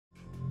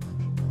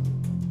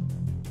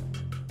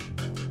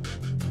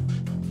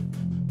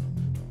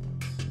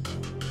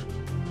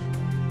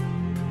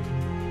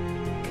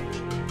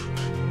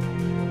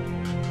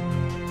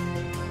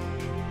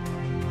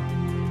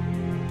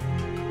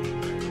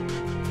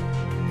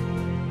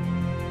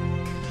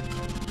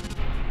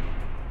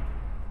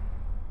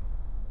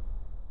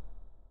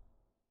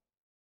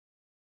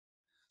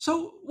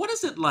So, what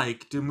is it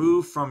like to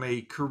move from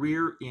a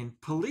career in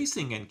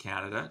policing in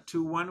Canada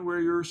to one where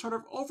you're sort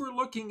of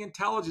overlooking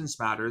intelligence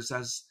matters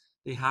as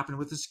they happen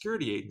with the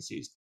security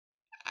agencies?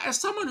 As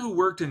someone who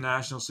worked in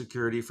national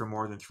security for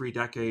more than 3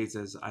 decades,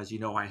 as you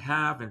know, I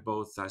have in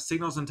both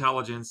signals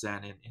intelligence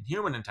and in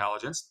human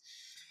intelligence,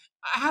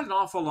 I had an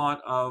awful lot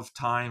of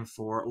time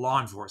for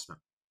law enforcement.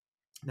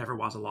 Never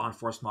was a law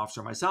enforcement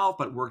officer myself,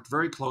 but worked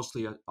very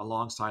closely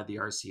alongside the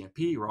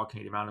RCMP, Royal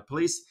Canadian Mounted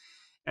Police,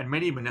 and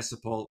many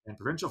municipal and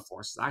provincial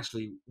forces. I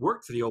actually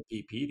worked for the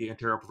OPP, the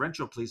Ontario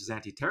Provincial Police's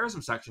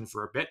anti-terrorism section,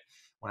 for a bit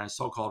when I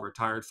so-called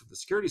retired from the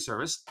security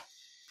service.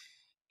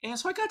 And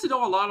so I got to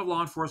know a lot of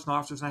law enforcement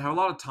officers, and I have a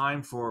lot of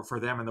time for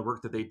them and the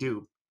work that they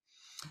do.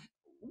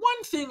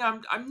 One thing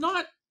I'm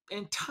not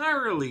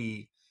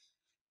entirely,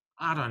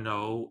 I don't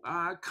know,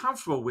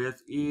 comfortable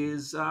with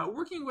is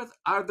working with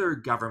other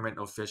government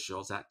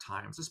officials at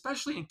times,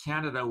 especially in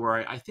Canada,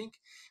 where I think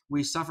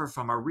we suffer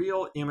from a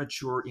real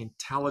immature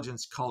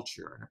intelligence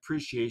culture and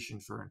appreciation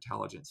for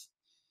intelligence.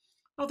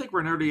 I don't think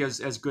we're nearly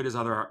as good as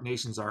other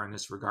nations are in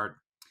this regard.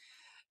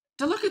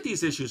 To look at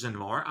these issues and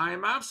more, I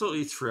am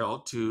absolutely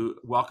thrilled to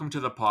welcome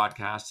to the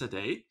podcast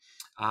today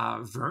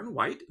Vern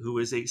White, who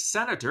is a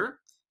senator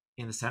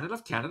in the Senate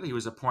of Canada. He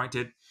was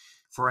appointed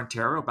for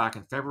Ontario back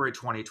in February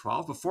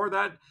 2012. Before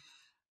that,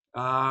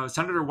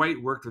 Senator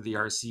White worked with the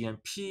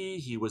RCMP.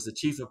 He was the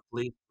chief of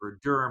police for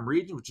Durham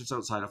region, which is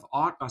outside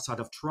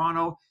of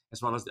Toronto,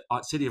 as well as the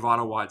city of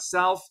Ottawa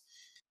itself.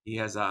 He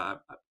has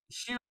a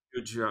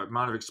huge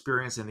amount of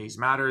experience in these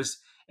matters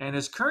and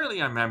is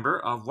currently a member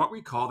of what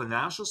we call the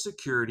National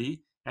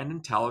Security and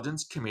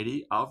Intelligence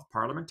Committee of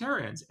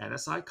Parliamentarians,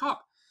 NSI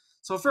COP.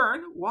 So,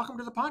 Vern, welcome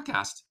to the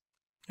podcast.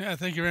 Yeah,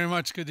 thank you very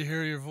much. Good to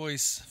hear your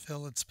voice,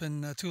 Phil. It's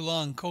been too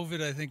long.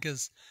 COVID, I think,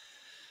 has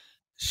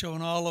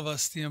shown all of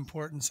us the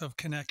importance of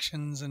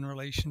connections and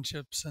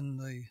relationships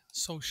and the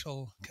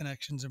social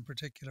connections in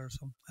particular.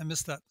 So I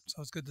missed that.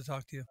 So it's good to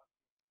talk to you.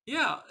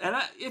 Yeah, and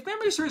if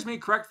memory serves me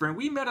correct, Vern,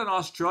 we met in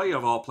Australia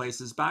of all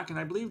places back in,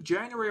 I believe,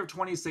 January of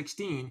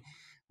 2016,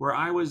 where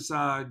I was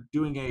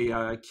doing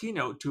a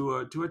keynote to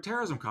a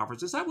terrorism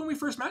conference. Is that when we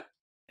first met?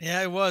 Yeah,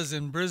 I was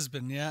in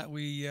Brisbane. Yeah,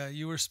 we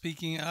you were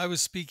speaking. I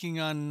was speaking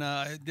on.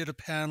 I did a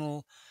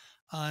panel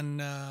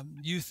on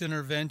youth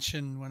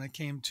intervention when it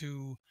came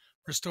to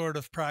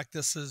restorative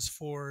practices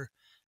for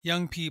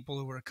young people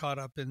who were caught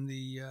up in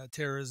the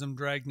terrorism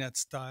dragnet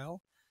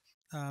style.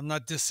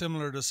 Not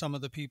dissimilar to some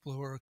of the people who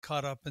were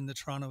caught up in the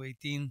Toronto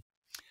 18.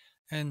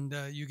 And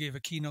you gave a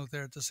keynote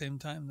there at the same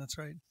time. That's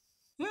right.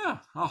 Yeah.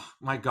 Oh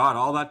my God,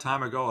 all that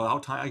time ago. How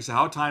time, like I said,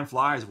 how time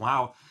flies.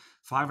 Wow,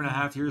 five and a Mm.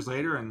 half years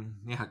later, and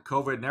yeah,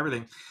 COVID and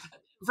everything.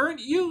 Vern,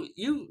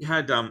 you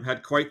had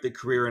quite the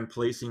career in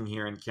policing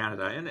here in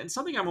Canada, and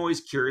something I'm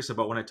always curious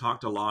about when I talk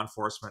to law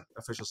enforcement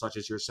officials such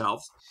as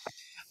yourselves.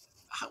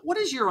 What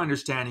is your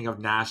understanding of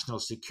national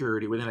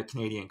security within a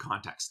Canadian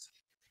context?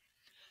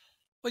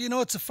 Well,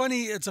 it's a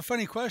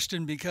funny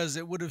question because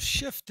it would have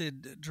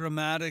shifted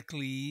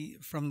dramatically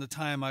from the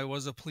time I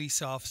was a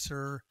police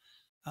officer,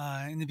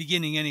 in the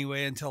beginning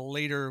anyway, until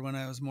later when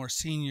I was more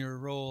senior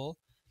role.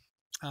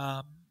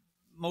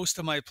 Most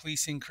of my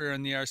policing career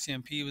in the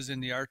RCMP was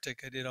in the Arctic.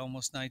 I did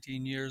almost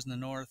 19 years in the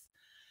North.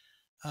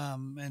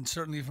 And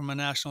certainly from a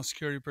national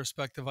security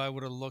perspective, I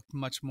would have looked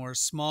much more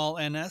small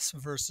NS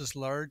versus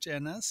large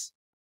NS.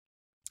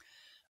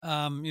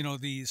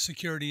 The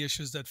security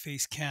issues that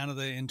face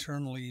Canada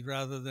internally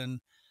rather than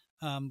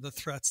the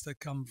threats that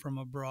come from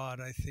abroad.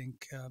 I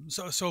think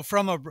so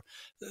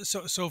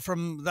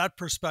from that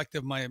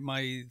perspective,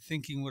 my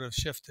thinking would have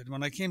shifted.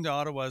 When I came to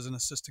Ottawa as an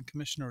assistant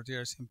commissioner at the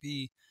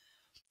RCMP,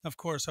 of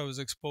course, I was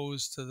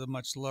exposed to the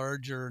much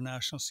larger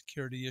national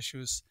security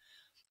issues.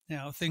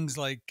 Things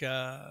like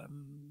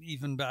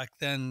even back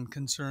then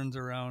concerns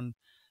around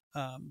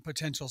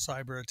potential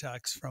cyber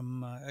attacks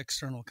from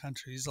external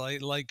countries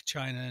like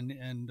China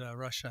and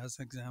Russia as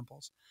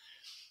examples.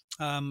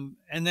 And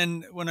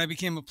then when I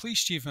became a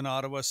police chief in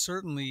Ottawa,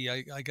 certainly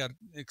I got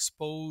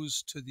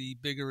exposed to the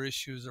bigger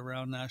issues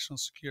around national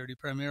security,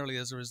 primarily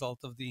as a result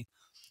of the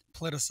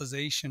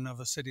politicization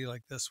of a city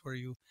like this, where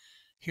you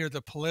hear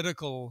the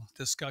political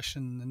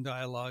discussion and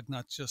dialogue,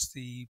 not just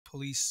the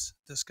police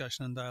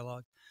discussion and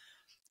dialogue.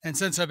 And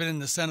since I've been in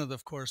the Senate,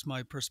 of course,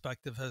 my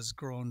perspective has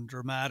grown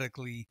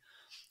dramatically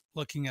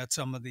looking at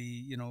some of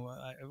the,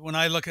 when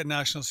I look at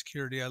national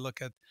security, I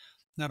look at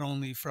not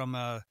only from,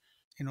 the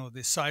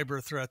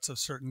cyber threats of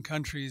certain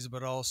countries,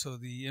 but also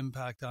the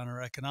impact on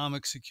our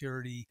economic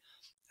security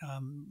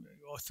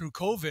through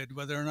COVID,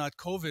 whether or not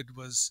COVID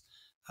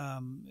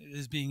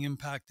is being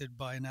impacted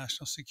by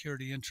national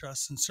security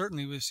interests. And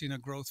certainly we've seen a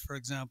growth, for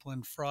example,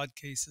 in fraud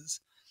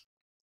cases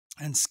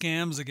and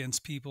scams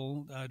against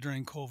people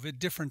during COVID,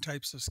 different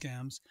types of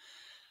scams.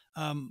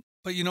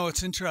 But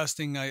it's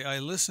interesting. I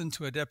listened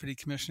to a deputy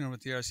commissioner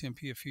with the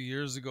RCMP a few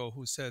years ago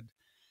who said,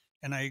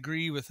 and I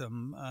agree with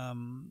him,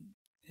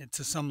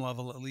 to some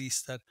level at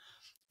least, that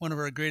one of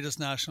our greatest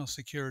national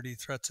security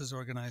threats is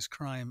organized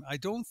crime. I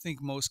don't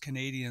think most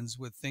Canadians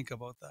would think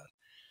about that.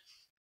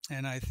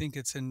 And I think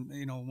it's in,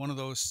 one of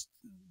those,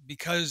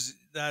 because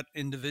that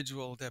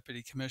individual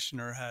deputy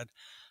commissioner had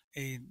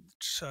a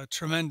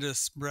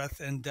tremendous breadth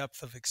and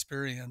depth of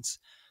experience.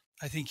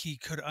 I think he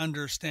could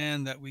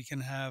understand that we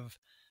can have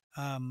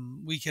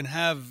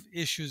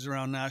issues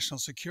around national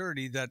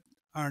security that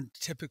aren't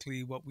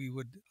typically what we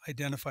would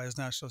identify as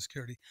national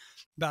security.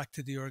 Back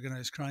to the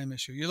organized crime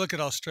issue. You look at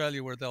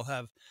Australia, where they'll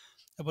have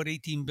about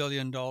 $18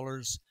 billion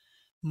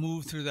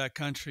move through that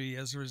country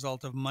as a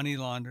result of money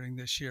laundering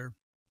this year.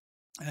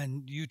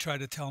 And you try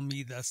to tell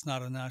me that's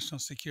not a national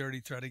security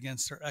threat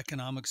against their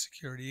economic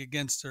security,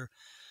 against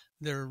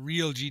their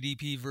real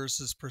GDP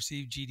versus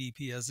perceived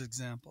GDP as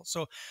example.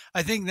 So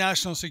I think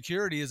national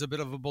security is a bit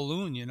of a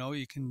balloon.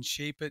 You can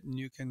shape it and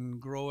you can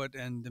grow it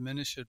and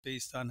diminish it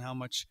based on how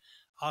much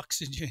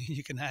oxygen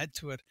you can add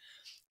to it.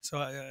 So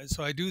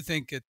I do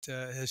think it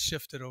has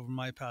shifted over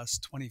my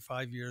past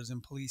 25 years in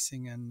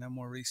policing, and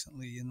more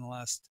recently in the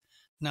last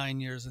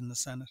 9 years in the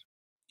Senate.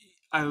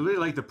 I really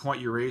like the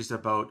point you raised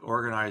about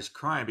organized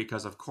crime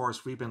because, of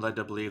course, we've been led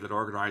to believe that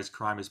organized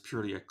crime is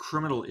purely a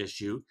criminal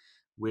issue,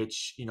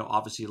 which,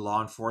 obviously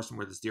law enforcement,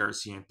 whether it's the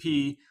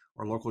RCMP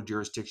or local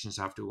jurisdictions,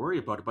 have to worry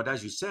about it. But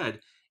as you said,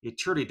 it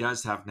truly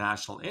does have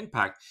national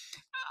impact.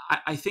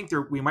 I think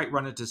we might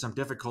run into some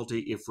difficulty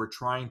if we're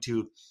trying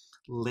to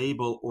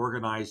label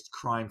organized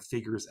crime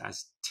figures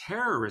as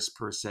terrorists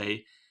per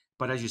se.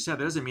 But as you said,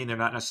 that doesn't mean they're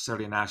not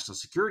necessarily a national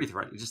security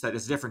threat. It's just that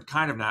it's a different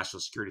kind of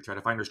national security threat,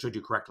 if I understood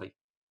you correctly.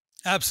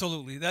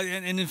 Absolutely.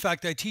 And in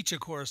fact, I teach a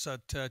course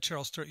at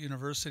Charles Sturt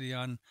University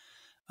on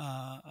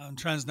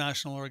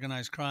transnational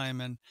organized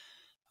crime, and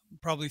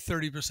probably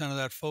 30% of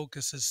that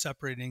focus is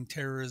separating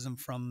terrorism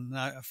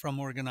from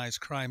organized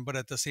crime, but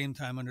at the same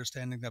time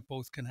understanding that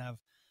both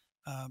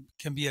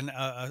can be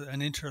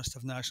an interest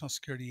of national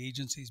security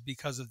agencies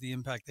because of the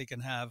impact they can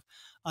have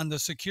on the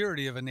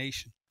security of a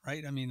nation,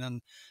 right? I mean,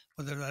 on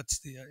whether that's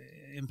the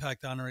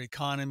impact on our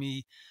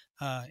economy,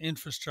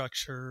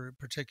 infrastructure,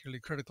 particularly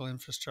critical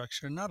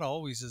infrastructure. Not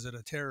always is it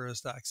a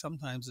terrorist act.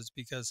 Sometimes it's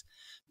because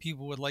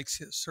people would like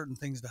certain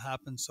things to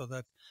happen so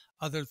that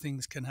other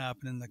things can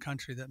happen in the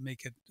country that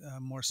make it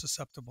more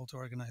susceptible to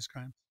organized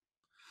crime.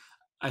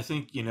 I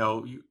think,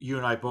 you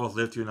and I both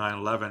lived through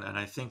 9/11, and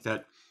I think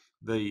that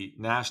the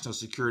national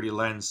security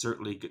lens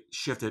certainly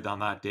shifted on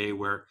that day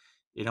where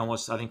it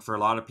almost, I think for a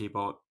lot of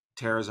people,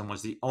 terrorism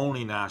was the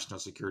only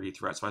national security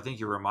threat. So I think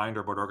your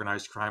reminder about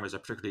organized crime is a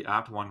particularly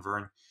apt one,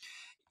 Vern.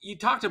 You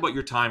talked about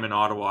your time in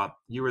Ottawa.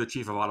 You were the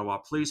chief of Ottawa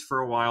Police for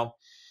a while.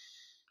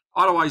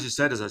 Ottawa, as you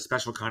said, is a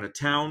special kind of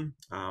town.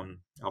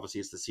 Obviously,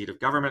 it's the seat of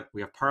government.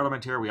 We have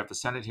Parliament here. We have the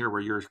Senate here,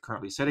 where you're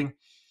currently sitting.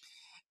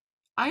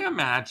 I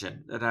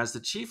imagine that as the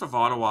chief of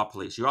Ottawa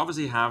Police, you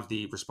obviously have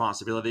the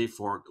responsibility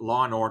for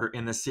law and order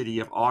in the city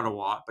of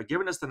Ottawa. But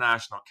given it's the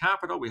national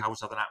capital, we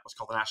also have what's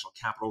called the National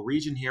Capital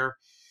Region here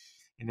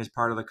in this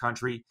part of the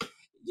country.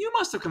 You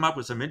must have come up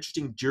with some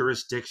interesting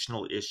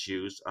jurisdictional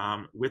issues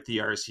with the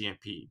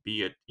RCMP,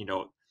 be it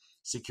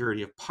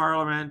security of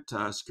Parliament,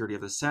 security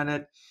of the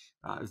Senate,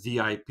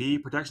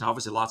 VIP protection.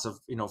 Obviously, lots of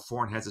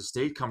foreign heads of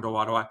state come to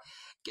Ottawa.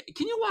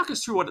 Can you walk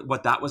us through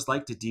what that was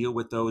like to deal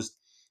with those?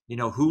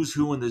 Who's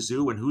who in the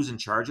zoo and who's in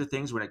charge of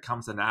things when it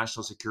comes to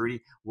national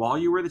security while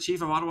you were the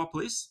chief of Ottawa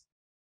Police?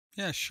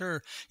 Yeah,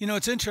 sure.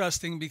 It's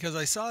interesting because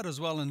I saw it as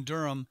well in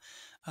Durham.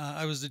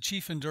 I was the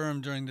chief in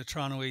Durham during the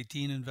Toronto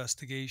 18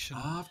 investigation,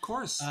 Of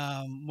course.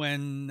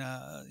 when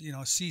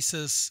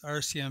CSIS,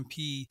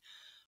 RCMP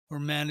were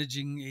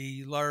managing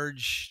a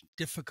large,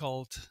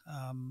 difficult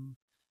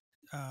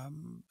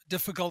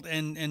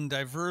and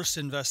diverse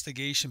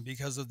investigation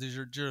because of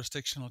the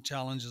jurisdictional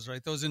challenges.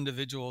 Right, those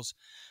individuals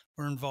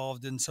were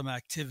involved in some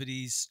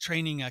activities,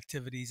 training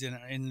activities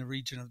in the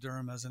region of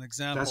Durham, as an That's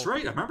example.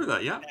 right. I remember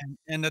that. Yeah.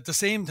 And at the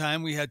same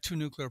time, we had two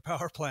nuclear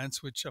power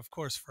plants, which, of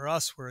course, for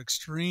us were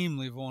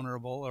extremely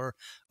vulnerable,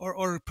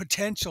 or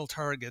potential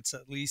targets,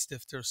 at least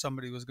if there's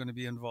somebody was going to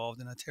be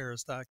involved in a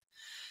terrorist act.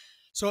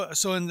 So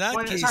in that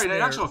Well, case, sorry, in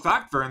there, actual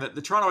fact, Vern, that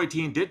the Toronto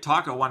 18 did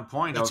talk at one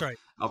point that's of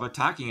right.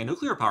 attacking a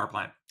nuclear power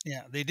plant.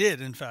 Yeah, they did,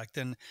 in fact,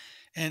 and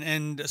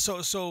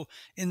so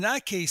in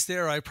that case,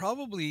 there, I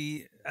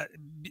probably,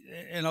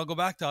 and I'll go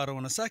back to Ottawa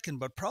in a second,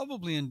 but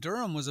probably in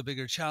Durham was a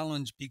bigger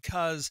challenge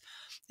because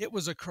it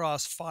was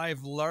across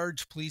five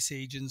large police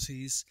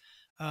agencies,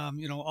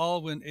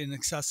 all in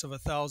excess of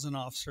 1,000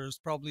 officers,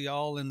 probably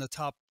all in the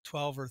top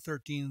 12 or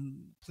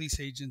 13 police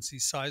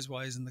agencies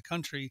size-wise in the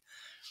country,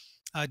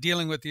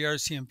 dealing with the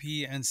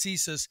RCMP and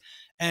CSIS,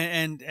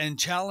 and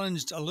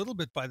challenged a little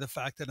bit by the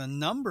fact that a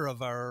number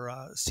of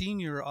our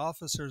senior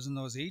officers in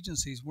those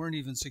agencies weren't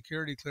even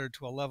security cleared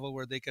to a level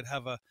where they could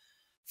have a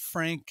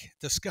frank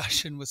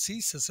discussion with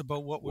CSIS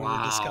about what we were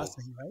Wow.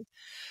 discussing, right?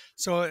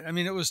 So, I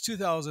mean, it was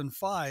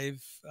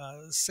 2005,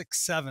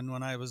 6, 7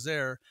 when I was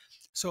there.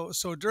 So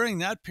during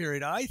that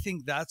period, I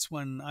think that's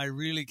when I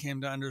really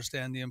came to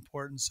understand the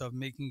importance of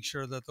making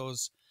sure that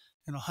those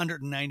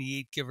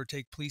 198, give or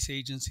take, police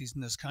agencies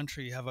in this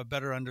country have a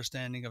better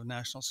understanding of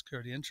national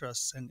security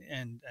interests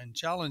and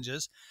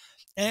challenges.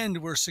 And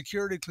we're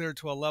security cleared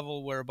to a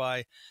level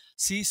whereby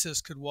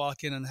CSIS could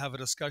walk in and have a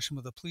discussion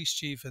with the police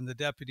chief and the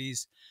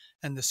deputies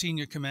and the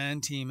senior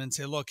command team and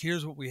say, look,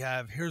 here's what we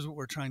have, here's what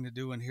we're trying to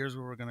do, and here's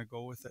where we're going to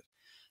go with it.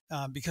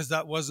 Because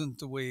that wasn't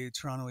the way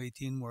Toronto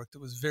 18 worked.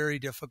 It was very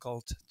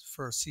difficult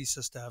for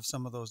CSIS to have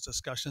some of those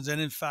discussions.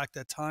 And in fact,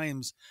 at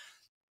times,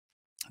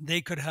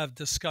 they could have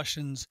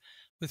discussions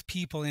with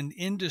people in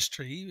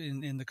industry,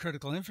 in the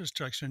critical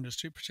infrastructure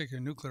industry,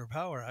 particularly nuclear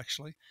power,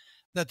 actually,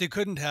 that they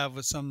couldn't have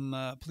with some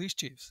police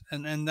chiefs.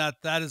 And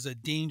that is a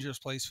dangerous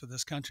place for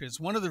this country. It's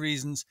one of the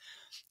reasons,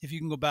 if you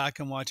can go back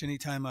and watch any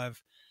time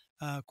I've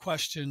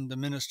questioned the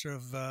Minister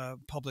of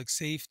Public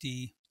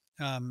Safety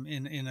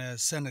in a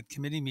Senate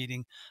committee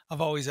meeting, I've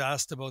always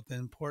asked about the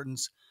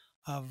importance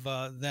of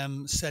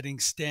them setting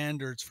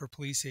standards for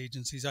police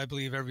agencies. I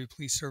believe every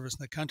police service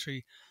in the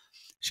country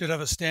should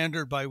have a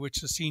standard by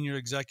which the senior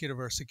executive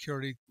are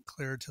security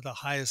cleared to the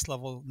highest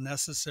level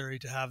necessary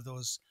to have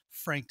those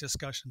frank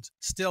discussions.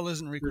 Still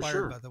isn't For required,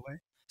 sure. by the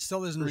way.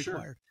 Still isn't For sure.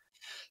 required.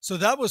 So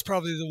that was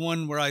probably the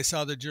one where I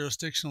saw the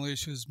jurisdictional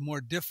issues more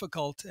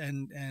difficult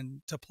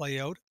and to play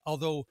out.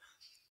 Although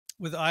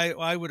with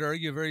I would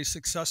argue a very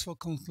successful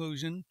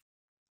conclusion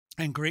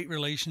and great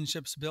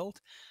relationships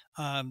built.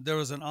 There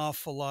was an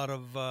awful lot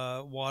of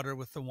water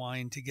with the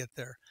wine to get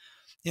there.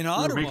 In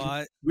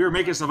Ottawa, We were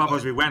making stuff up go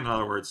as ahead. we went, in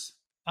other words.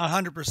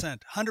 100%,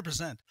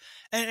 100%,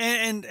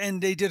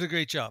 and they did a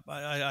great job.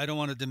 I don't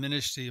want to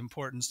diminish the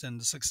importance and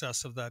the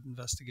success of that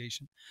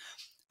investigation.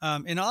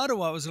 In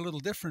Ottawa, it was a little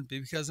different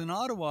because in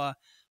Ottawa,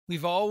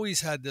 we've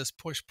always had this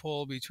push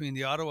pull between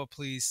the Ottawa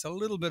Police, a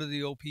little bit of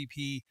the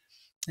OPP,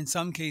 in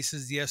some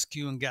cases the SQ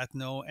and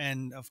Gatineau,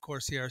 and of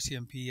course the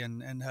RCMP,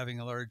 and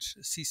having a large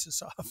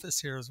CSIS office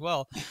here as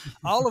well.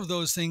 All of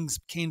those things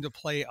came to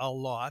play a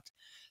lot.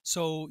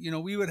 So,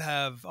 we would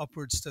have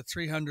upwards to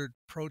 300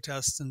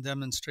 protests and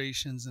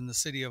demonstrations in the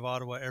city of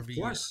Ottawa Of every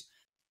year. course.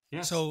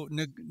 Yes. So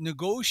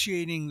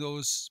negotiating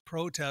those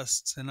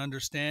protests and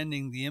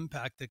understanding the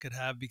impact it could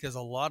have, because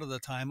a lot of the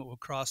time it would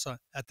cross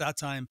at that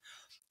time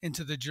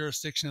into the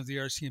jurisdiction of the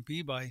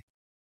RCMP by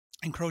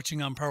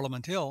encroaching on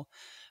Parliament Hill.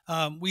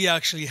 We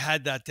actually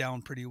had that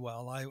down pretty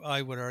well,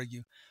 I would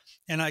argue.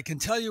 And I can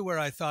tell you where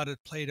I thought it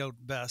played out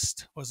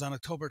best was on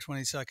October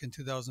 22nd,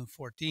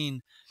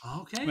 2014,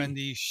 when Okay.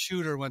 the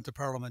shooter went to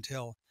Parliament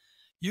Hill.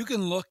 You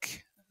can look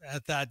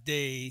at that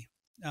day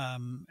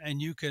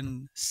and you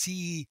can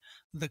see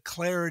the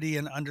clarity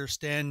and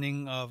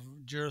understanding of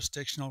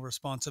jurisdictional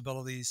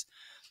responsibilities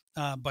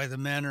by the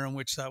manner in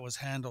which that was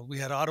handled. We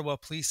had Ottawa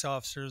police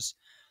officers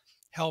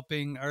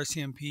helping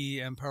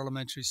RCMP and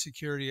parliamentary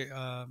security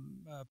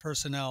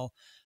personnel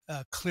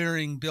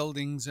clearing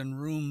buildings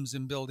and rooms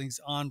in buildings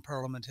on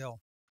Parliament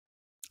Hill.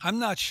 I'm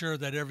not sure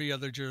that every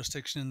other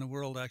jurisdiction in the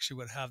world actually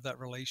would have that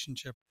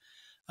relationship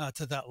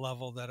to that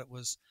level, that it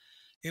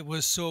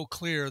was so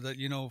clear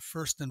that,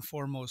 first and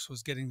foremost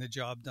was getting the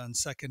job done.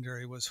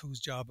 Secondary was whose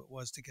job it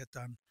was to get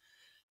done.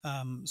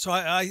 So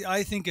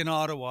I think in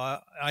Ottawa,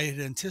 I had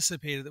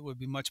anticipated it would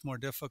be much more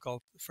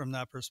difficult from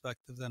that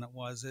perspective than it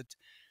was.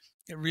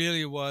 It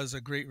really was a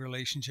great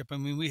relationship. I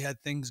mean, we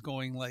had things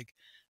going like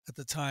at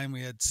the time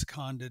we had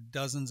seconded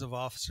dozens of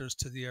officers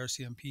to the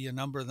RCMP. A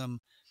number of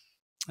them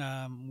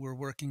were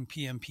working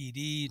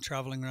PMPD,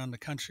 traveling around the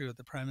country with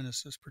the Prime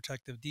Minister's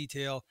protective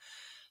detail.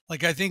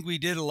 Like, I think we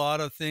did a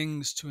lot of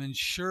things to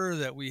ensure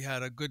that we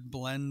had a good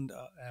blend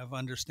of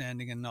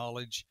understanding and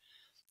knowledge.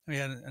 We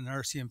had an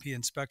RCMP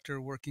inspector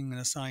working and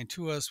assigned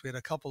to us. We had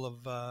a couple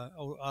of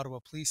Ottawa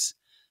police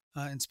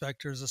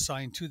inspectors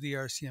assigned to the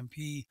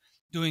RCMP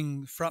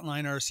doing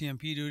frontline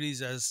RCMP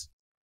duties, as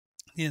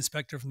the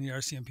inspector from the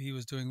RCMP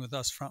was doing with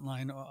us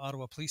frontline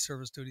Ottawa Police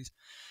Service duties.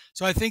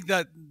 So I think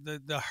that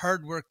the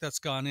hard work that's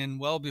gone in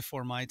well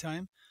before my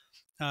time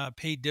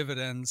paid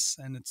dividends,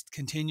 and it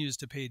continues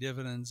to pay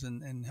dividends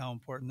in how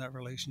important that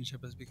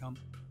relationship has become.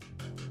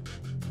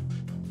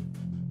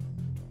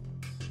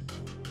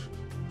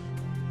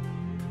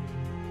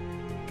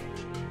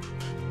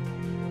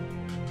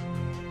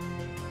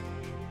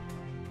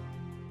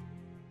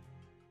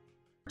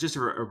 Just a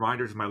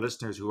reminder to my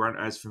listeners who aren't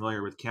as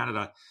familiar with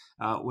Canada,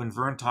 when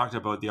Vern talked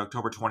about the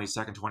October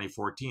 22nd,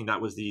 2014, that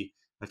was the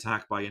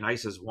attack by an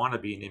ISIS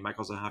wannabe named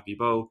Michael Zahapi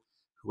Bo,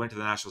 who went to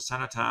the National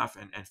Cenotaph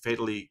and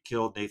fatally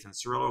killed Nathan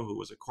Cirillo, who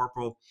was a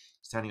corporal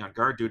standing on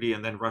guard duty,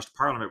 and then rushed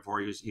Parliament before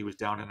he was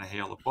down in a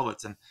hail of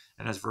bullets. And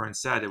as Vern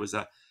said, it was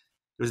an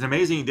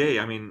amazing day.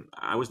 I mean,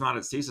 I was not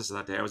at CSIS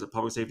that day. I was at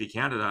Public Safety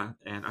Canada,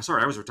 and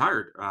I was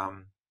retired.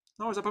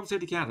 No, I was at Public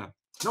Safety Canada.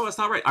 No, that's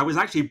not right. I was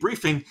actually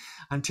briefing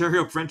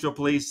Ontario Provincial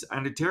Police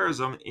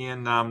anti-terrorism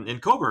in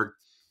Coburg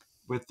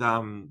with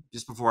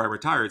just before I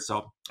retired.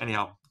 So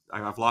anyhow,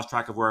 I've lost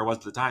track of where I was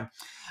at the time.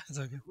 That's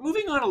okay.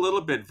 Moving on a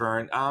little bit,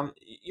 Vern,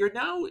 you're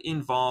now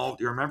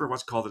involved. You're a member of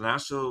what's called the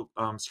National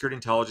Security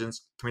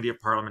Intelligence Committee of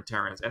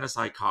Parliamentarians,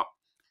 NSI-COP.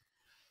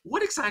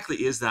 What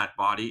exactly is that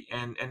body,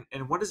 and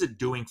what is it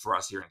doing for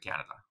us here in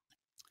Canada?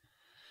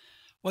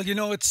 Well,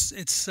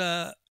 it's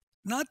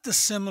Not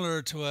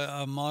dissimilar to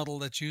a model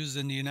that's used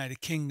in the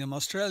United Kingdom.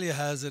 Australia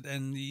has it,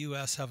 and the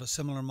US have a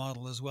similar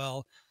model as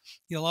well.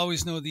 You'll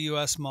always know the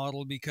US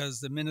model because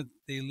the minute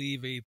they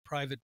leave a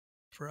private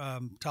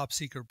top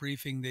secret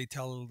briefing, they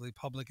tell the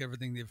public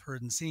everything they've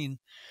heard and seen,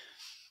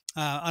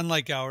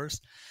 unlike ours.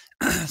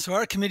 So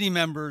our committee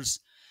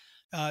members,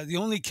 the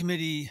only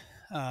committee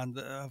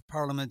of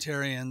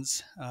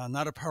parliamentarians,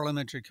 not a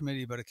parliamentary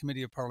committee, but a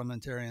committee of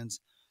parliamentarians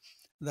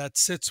that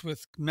sits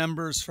with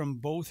members from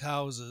both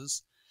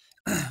houses,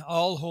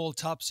 all hold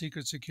top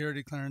secret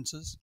security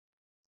clearances,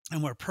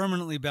 and we're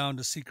permanently bound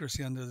to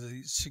secrecy under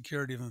the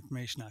Security of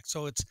Information Act.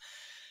 So it's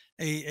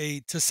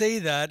to say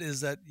that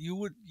is that you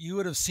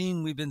would have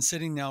seen we've been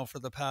sitting now for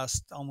the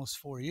past almost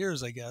 4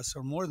 years, I guess,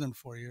 or more than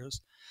 4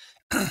 years,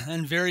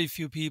 and very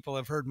few people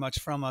have heard much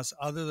from us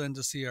other than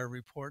to see our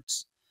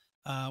reports,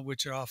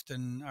 which are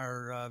often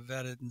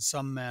vetted in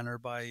some manner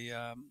by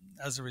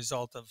as a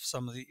result of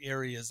some of the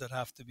areas that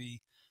have to be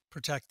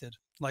protected,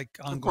 like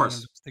Of ongoing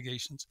course.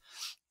 investigations.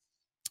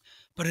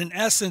 But in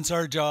essence,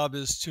 our job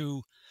is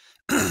to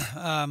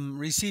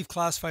receive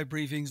classified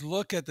briefings,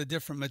 look at the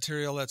different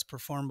material that's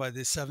performed by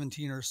the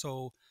 17 or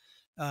so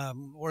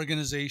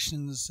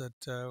organizations that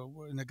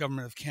in the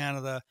government of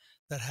Canada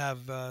that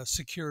have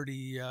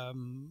security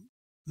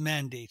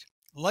mandate,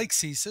 like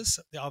CSIS,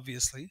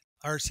 obviously,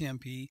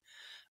 RCMP,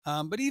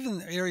 but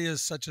even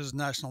areas such as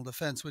national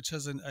defense, which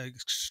has an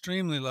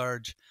extremely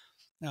large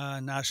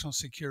national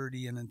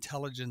security and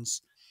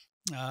intelligence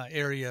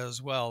area as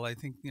well. I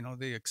think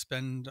they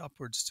expend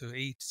upwards to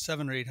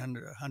 $700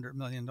 or $800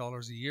 million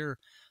a year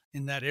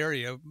in that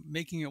area,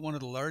 making it one of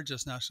the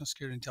largest national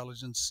security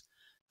intelligence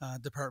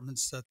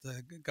departments that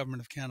the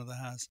government of Canada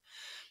has.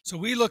 So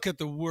we look at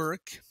the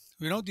work.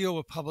 We don't deal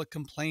with public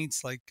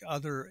complaints like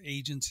other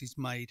agencies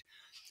might.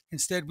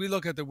 Instead, we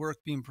look at the work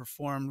being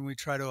performed and we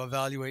try to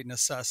evaluate and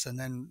assess and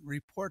then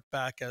report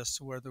back as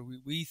to whether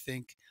we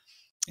think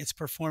it's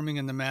performing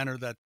in the manner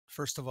that,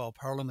 first of all,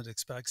 Parliament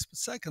expects, but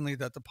secondly,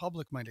 that the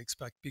public might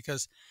expect.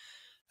 Because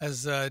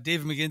as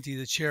Dave McGuinty,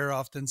 the chair,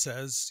 often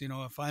says,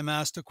 if I'm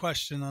asked a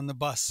question on the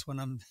bus when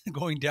I'm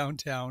going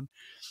downtown,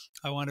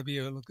 I want to be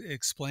able to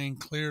explain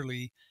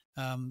clearly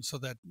so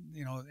that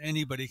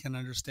anybody can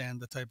understand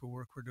the type of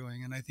work we're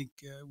doing. And I think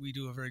we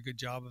do a very good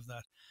job of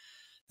that.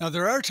 Now,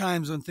 there are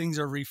times when things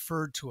are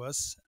referred to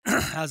us.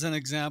 As an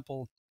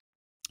example,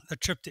 the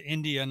trip to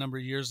India a number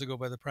of years ago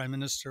by the Prime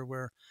Minister,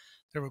 where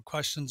there were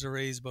questions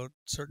raised about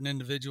certain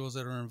individuals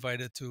that are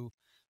invited to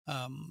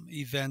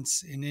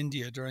events in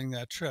India during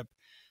that trip,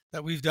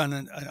 that we've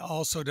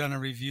also done a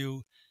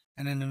review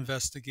and an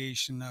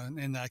investigation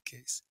in that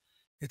case.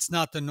 It's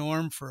not the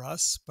norm for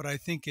us, but I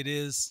think it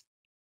is.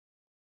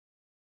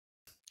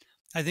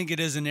 I think it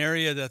is an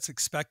area that's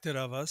expected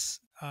of us,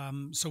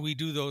 so we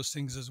do those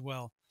things as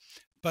well.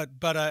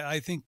 But I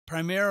think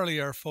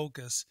primarily our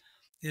focus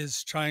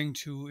is trying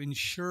to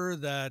ensure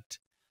that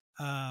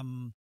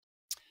um,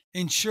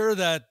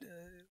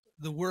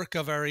 the work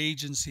of our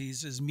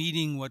agencies is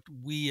meeting what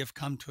we have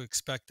come to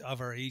expect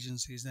of our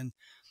agencies. And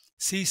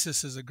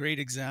CSIS is a great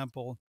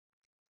example.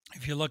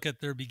 If you look at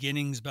their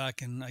beginnings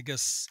back in, I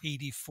guess,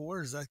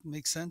 84, does that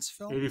make sense,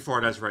 Phil? 84,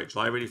 that's right.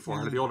 July of 84,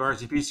 under the old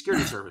RCMP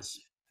security service.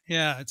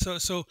 Yeah.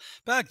 So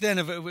back then,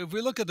 if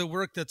we look at the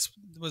work that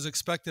was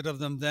expected of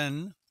them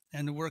then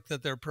and the work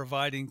that they're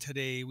providing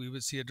today, we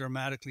would see a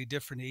dramatically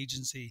different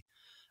agency.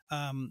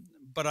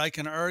 But I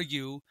can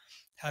argue,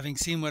 having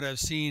seen what I've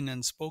seen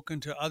and spoken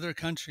to other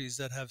countries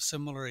that have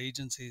similar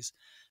agencies,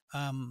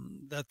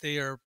 that they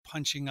are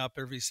punching up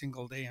every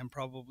single day and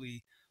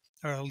probably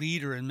are a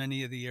leader in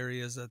many of the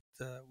areas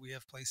that we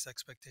have placed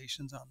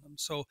expectations on them.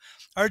 So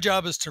our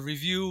job is to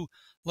review,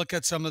 look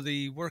at some of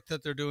the work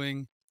that they're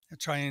doing, and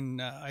try and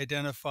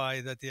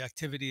identify that the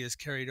activity is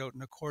carried out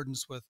in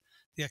accordance with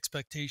the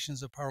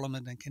expectations of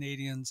Parliament and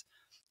Canadians,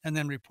 and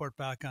then report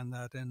back on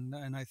that.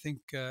 And I think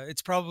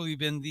it's probably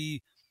been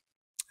the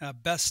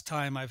best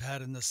time I've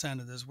had in the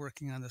Senate is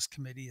working on this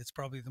committee. It's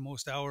probably the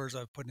most hours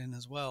I've put in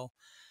as well.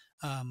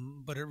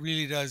 But it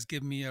really does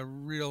give me a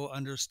real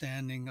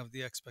understanding of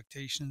the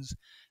expectations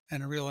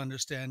and a real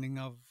understanding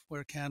of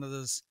where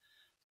Canada's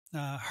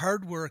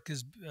hard work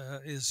is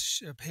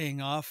paying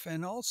off,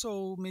 and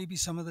also maybe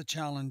some of the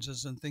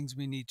challenges and things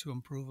we need to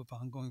improve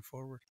upon going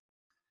forward.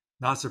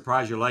 Not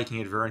surprised you're liking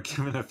it, Vern,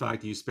 given the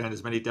fact that you spent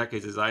as many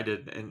decades as I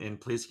did in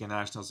policing and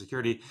national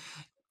security.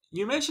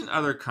 You mentioned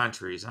other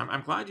countries.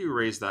 I'm glad you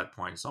raised that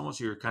point. It's almost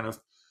your kind of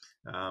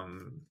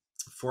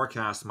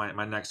forecast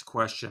my next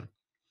question.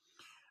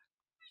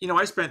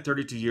 I spent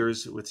 32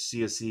 years with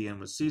CSE and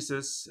with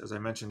CSIS, as I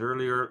mentioned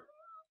earlier.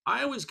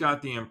 I always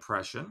got the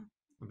impression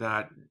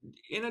that,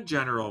 in a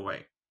general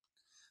way,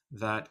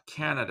 that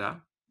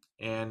Canada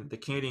and the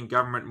Canadian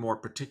government more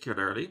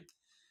particularly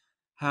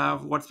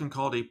have what's been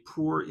called a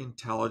poor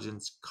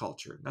intelligence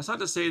culture. That's not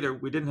to say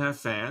that we didn't have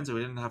fans and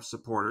we didn't have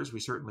supporters. We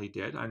certainly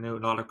did. I know a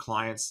lot of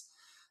clients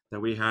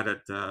that we had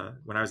at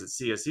when I was at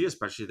CSE,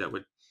 especially, that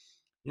would,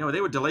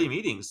 they would delay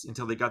meetings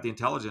until they got the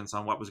intelligence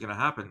on what was going to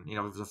happen. If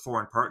it was a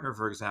foreign partner,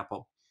 for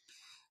example.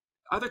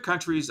 Other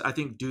countries, I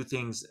think, do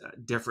things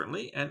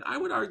differently. And I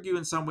would argue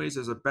in some ways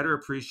there's a better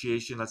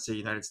appreciation, let's say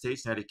United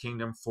States, United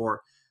Kingdom,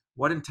 for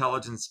what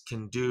intelligence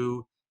can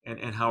do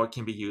and how it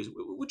can be used.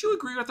 Would you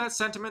agree with that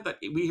sentiment that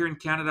we here in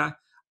Canada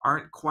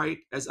aren't quite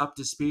as up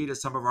to speed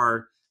as some of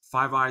our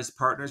Five Eyes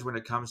partners when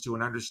it comes to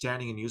an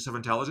understanding and use of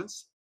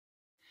intelligence?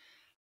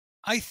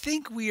 I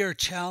think we are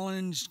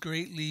challenged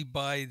greatly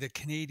by the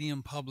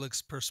Canadian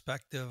public's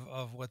perspective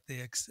of what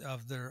they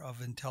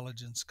of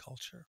intelligence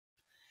culture.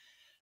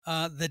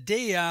 The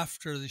day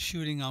after the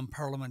shooting on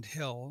Parliament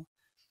Hill,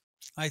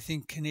 I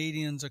think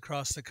Canadians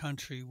across the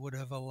country would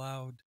have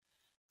allowed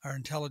our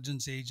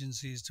intelligence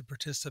agencies to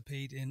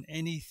participate in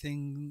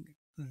anything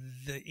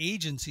the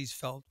agencies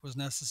felt was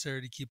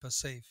necessary to keep us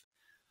safe.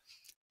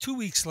 2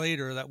 weeks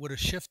later, that would have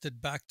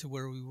shifted back to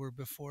where we were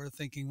before,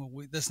 thinking,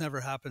 well, this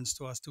never happens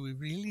to us. Do we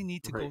really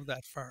need to Right. go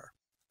that far?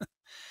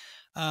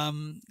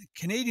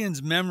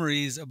 Canadians'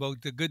 memories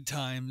about the good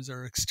times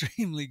are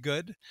extremely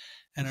good,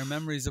 and our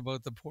memories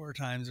about the poor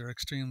times are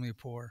extremely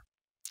poor.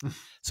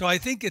 So I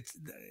think it's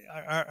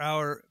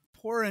our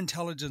poor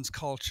intelligence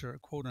culture,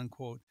 quote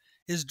unquote,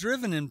 is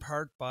driven in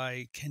part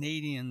by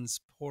Canadians'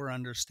 poor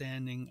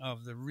understanding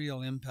of the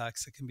real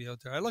impacts that can be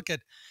out there. I look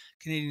at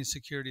Canadian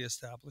security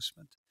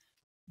establishment,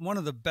 one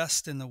of the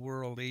best in the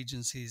world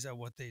agencies at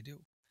what they do.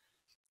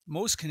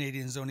 Most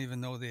Canadians don't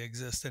even know they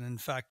exist. And in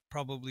fact,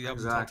 probably up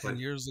until 10 Exactly.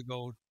 years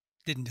ago,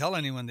 didn't tell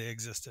anyone they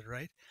existed,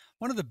 right?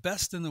 One of the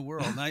best in the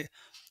world. And I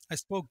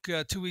spoke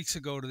 2 weeks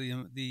ago to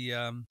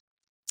the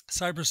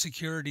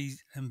cybersecurity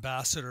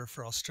ambassador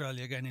for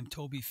Australia, a guy named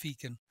Toby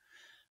Feakin.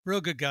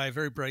 Real good guy,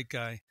 very bright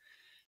guy.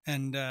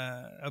 And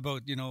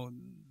about,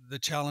 the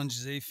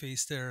challenges they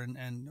face there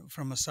and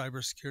from a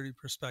cybersecurity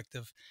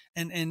perspective.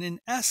 And in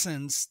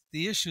essence,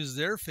 the issues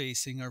they're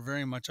facing are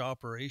very much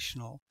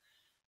operational.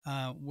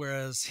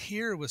 Whereas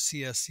here with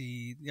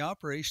CSE, the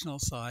operational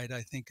side,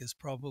 I think, is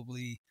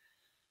probably,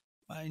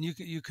 and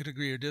you could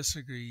agree or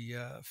disagree,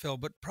 Phil,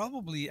 but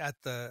probably at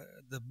the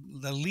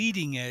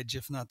leading edge,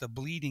 if not the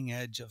bleeding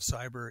edge, of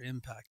cyber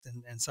impact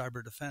and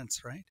cyber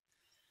defense, right?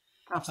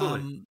 Absolutely.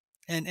 Um,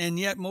 and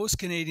yet most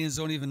Canadians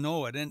don't even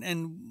know it,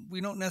 and we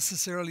don't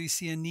necessarily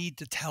see a need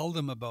to tell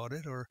them about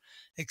it or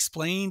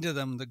explain to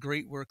them the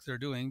great work they're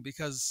doing,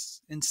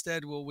 because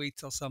instead we'll wait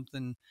till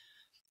something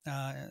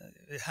uh,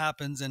 it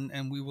happens,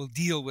 and we will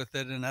deal with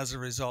it, and as a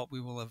result we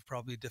will have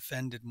probably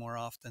defended more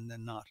often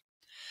than not.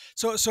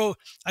 So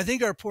I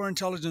think our poor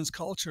intelligence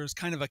culture is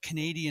kind of a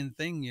Canadian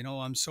thing,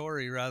 I'm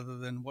sorry, rather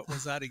than what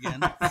was that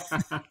again.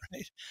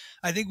 Right?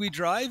 I think we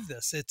drive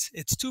this.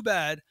 It's too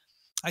bad.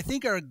 I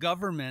think our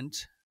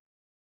government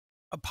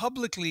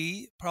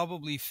publicly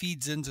probably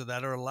feeds into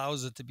that or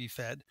allows it to be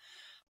fed.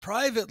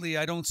 Privately,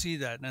 I don't see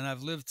that, and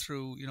I've lived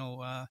through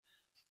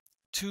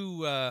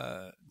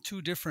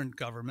two different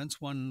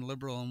governments, one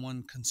liberal and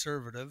one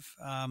conservative,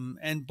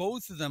 and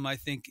both of them, I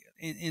think,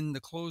 in the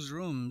closed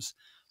rooms,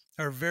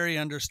 are very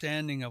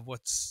understanding of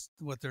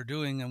what they're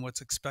doing and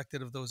what's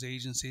expected of those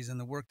agencies and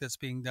the work that's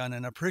being done,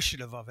 and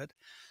appreciative of it.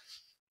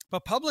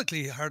 But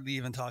publicly, hardly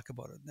even talk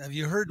about it. Have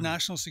you heard Mm.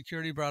 national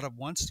security brought up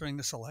once during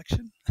this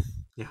election?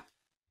 Yeah.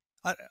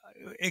 I,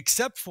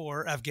 Except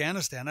for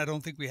Afghanistan, I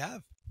don't think we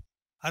have.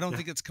 I don't Yeah.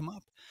 think it's come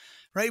up,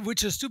 right?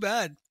 Which is too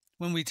bad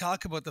when we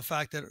talk about the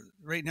fact that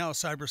right now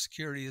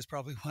cybersecurity is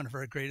probably one of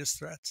our greatest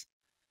threats,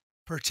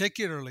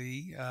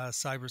 particularly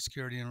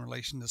cybersecurity in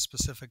relation to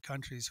specific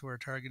countries who are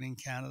targeting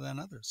Canada and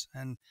others.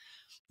 And,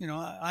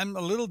 I'm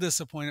a little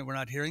disappointed we're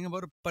not hearing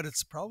about it, but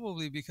it's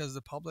probably because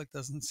the public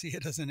doesn't see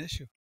it as an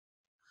issue.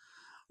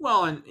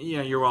 Well, and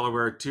you're well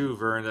aware too,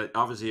 Vern, that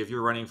obviously if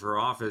you're running for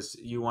office,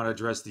 you want to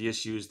address the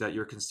issues that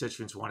your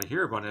constituents want to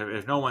hear about.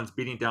 If no one's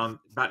beating down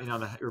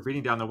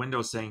the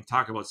window saying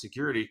talk about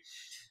security,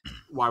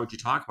 why would you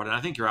talk about it? I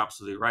think you're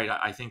absolutely right.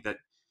 I think that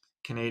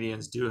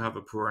Canadians do have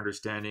a poor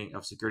understanding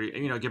of security.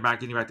 And, getting back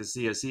to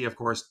CSE, of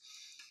course,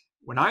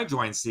 when I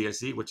joined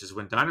CSE, which is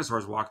when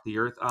dinosaurs walked the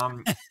earth,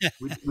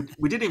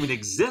 we didn't even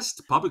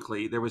exist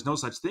publicly. There was no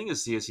such thing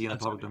as CSE in the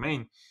That's public right.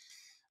 domain.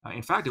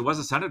 In fact, it was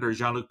a Senator,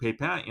 Jean-Luc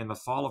Pépin, in the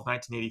fall of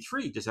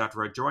 1983, just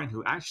after I joined,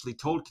 who actually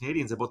told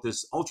Canadians about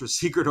this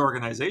ultra-secret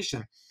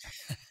organization.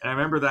 And I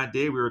remember that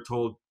day we were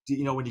told,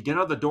 when you get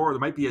out the door,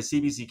 there might be a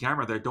CBC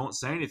camera there. Don't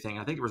say anything.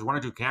 I think there was one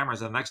or two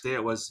cameras, and the next day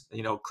it was,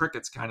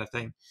 crickets kind of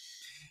thing.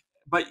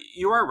 But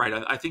you are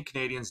right. I think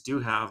Canadians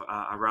do have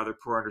a rather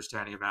poor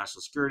understanding of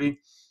national security.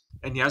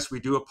 And yes, we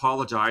do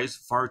apologize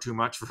far too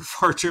much for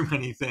far too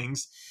many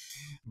things.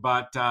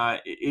 But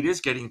it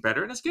is getting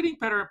better. And it's getting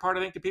better in part,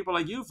 I think, to people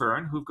like you,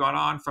 Vern, who've gone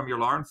on from your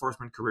law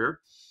enforcement career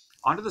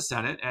onto the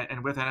Senate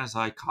and with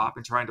NSI COP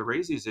and trying to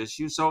raise these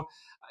issues. So,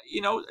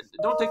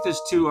 don't take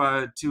this too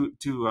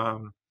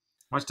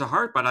much to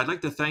heart. But I'd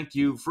like to thank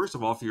you, first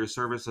of all, for your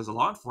service as a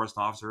law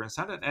enforcement officer in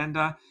Senate, and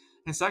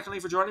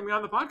secondly, for joining me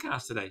on the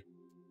podcast today.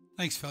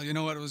 Thanks, Phil. You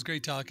know what? It was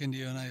great talking to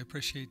you, and I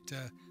appreciate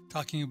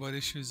talking about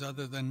issues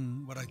other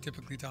than what I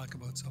typically talk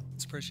about. So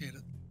it's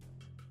appreciated.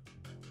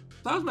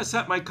 That was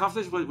my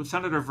conversation with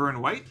Senator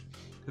Vern White.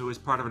 who is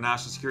part of a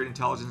National Security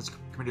Intelligence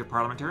Committee of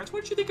Parliamentarians.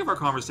 What did you think of our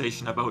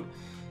conversation about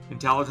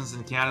intelligence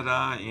in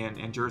Canada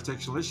and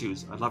jurisdictional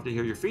issues? I'd love to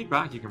hear your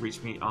feedback. You can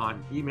reach me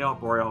on email,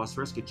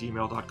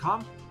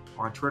 borealisrisk@gmail.com,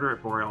 or on Twitter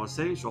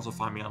 @BorealisSage. You can also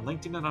find me on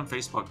LinkedIn and on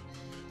Facebook.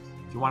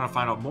 If you want to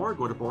find out more,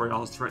 go to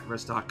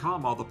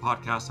borealisthreatandrisk.com. All the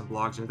podcasts and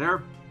blogs are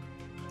there,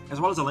 as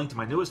well as a link to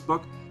my newest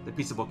book, The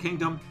Peaceable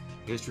Kingdom,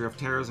 History of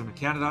Terrorism in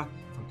Canada,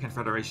 from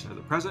Confederation to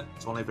the Present.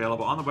 It's only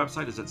available on the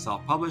website as it's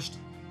self-published.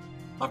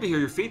 Love to hear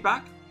your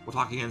feedback. We'll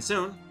talk again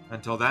soon.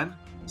 Until then,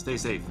 stay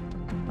safe.